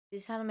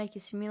This is how to make a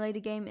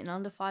simulator game in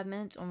under 5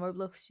 minutes on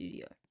Roblox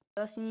Studio.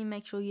 First, you need to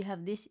make sure you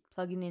have this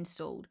plugin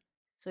installed.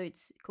 So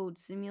it's called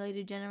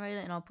Simulator Generator,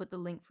 and I'll put the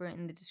link for it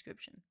in the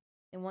description.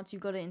 And once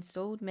you've got it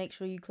installed, make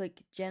sure you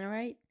click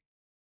Generate.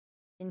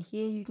 And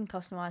here you can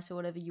customize to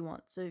whatever you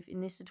want. So in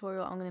this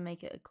tutorial, I'm going to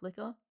make it a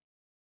clicker.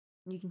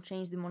 And you can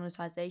change the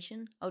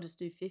monetization. I'll just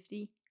do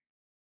 50.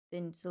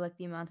 Then select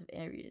the amount of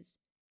areas.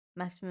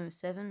 Maximum is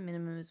 7,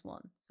 minimum is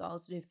 1. So I'll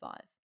just do 5.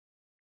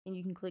 And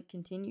you can click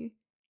Continue.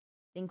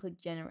 Then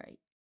click Generate.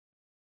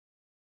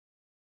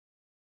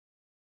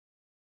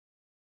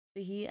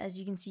 So here, as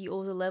you can see,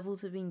 all the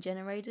levels have been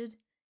generated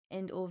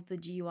and all of the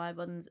GUI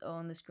buttons are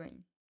on the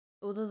screen.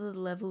 All of the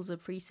levels are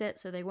preset,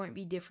 so they won't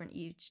be different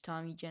each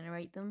time you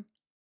generate them,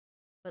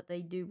 but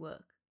they do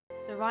work.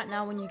 So right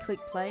now when you click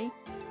play,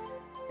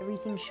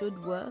 everything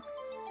should work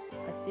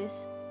like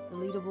this. The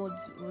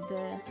leaderboards were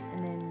there,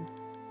 and then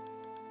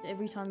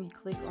every time you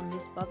click on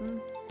this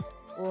button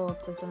or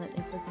click on it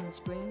and click on the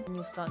screen, and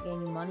you'll start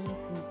gaining money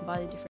and you can buy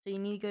the different. So you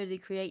need to go to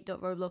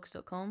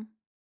create.roblox.com.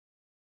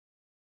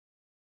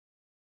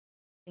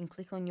 Then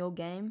click on your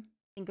game,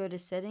 then go to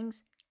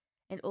settings,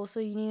 and also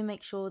you need to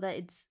make sure that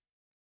it's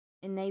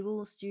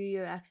enable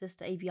studio access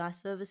to API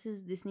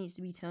services. This needs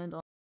to be turned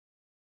on.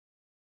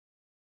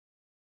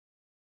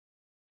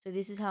 So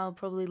this is how it'll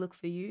probably look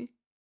for you,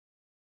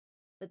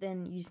 but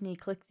then you just need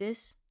to click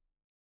this,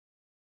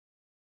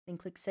 then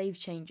click save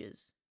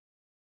changes,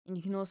 and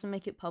you can also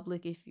make it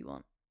public if you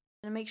want.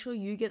 And make sure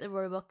you get the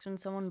Robux when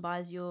someone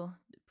buys your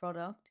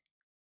product.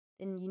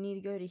 Then you need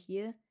to go to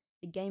here,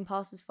 the game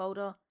passes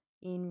folder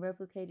in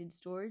replicated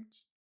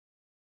storage,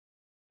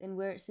 then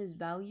where it says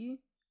value,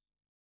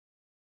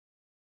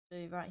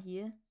 so right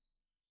here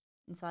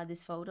inside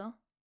this folder,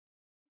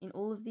 in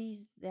all of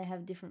these they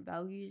have different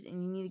values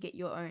and you need to get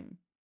your own.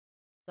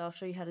 So I'll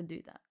show you how to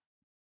do that.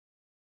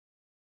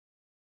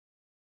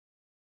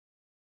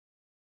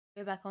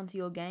 Go back onto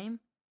your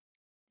game,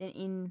 then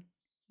in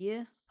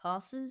here,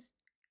 passes,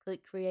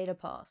 click create a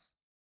pass,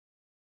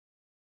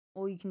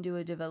 or you can do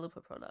a developer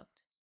product.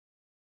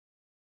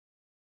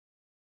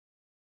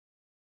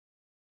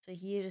 So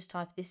here, just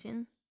type this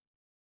in.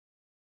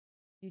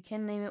 You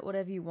can name it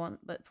whatever you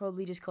want, but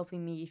probably just copy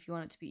me if you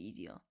want it to be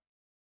easier.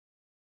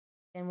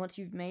 And once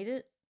you've made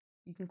it,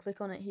 you can click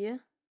on it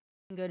here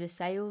and go to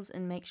sales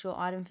and make sure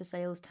item for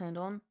sale is turned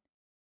on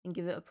and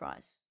give it a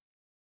price.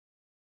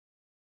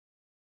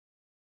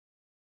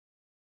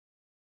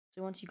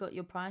 So once you got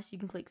your price, you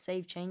can click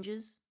save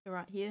changes. So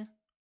right here.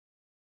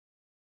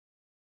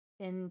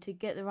 Then to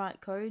get the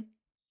right code,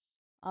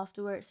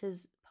 after where it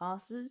says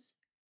passes,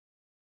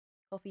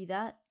 copy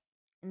that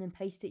and then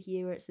paste it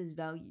here where it says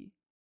value.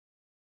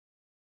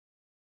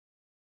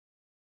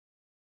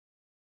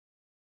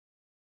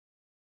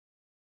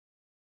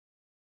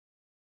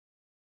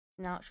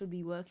 Now it should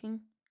be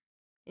working.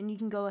 Then you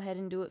can go ahead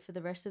and do it for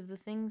the rest of the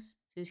things.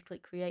 So just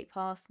click create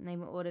pass,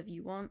 name it whatever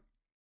you want,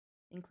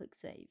 then click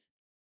save.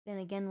 Then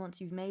again,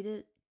 once you've made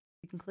it,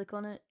 you can click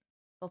on it,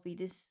 copy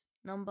this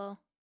number,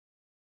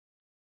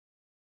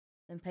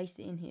 then paste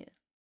it in here.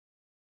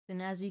 Then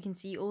as you can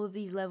see, all of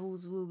these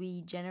levels will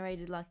be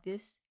generated like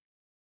this.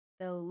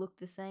 They'll look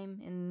the same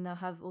and they'll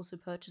have also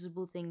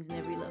purchasable things in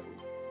every level.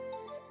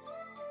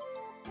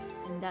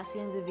 And that's the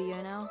end of the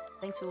video now.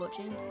 Thanks for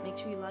watching. Make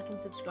sure you like and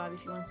subscribe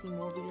if you want to see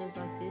more videos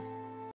like this.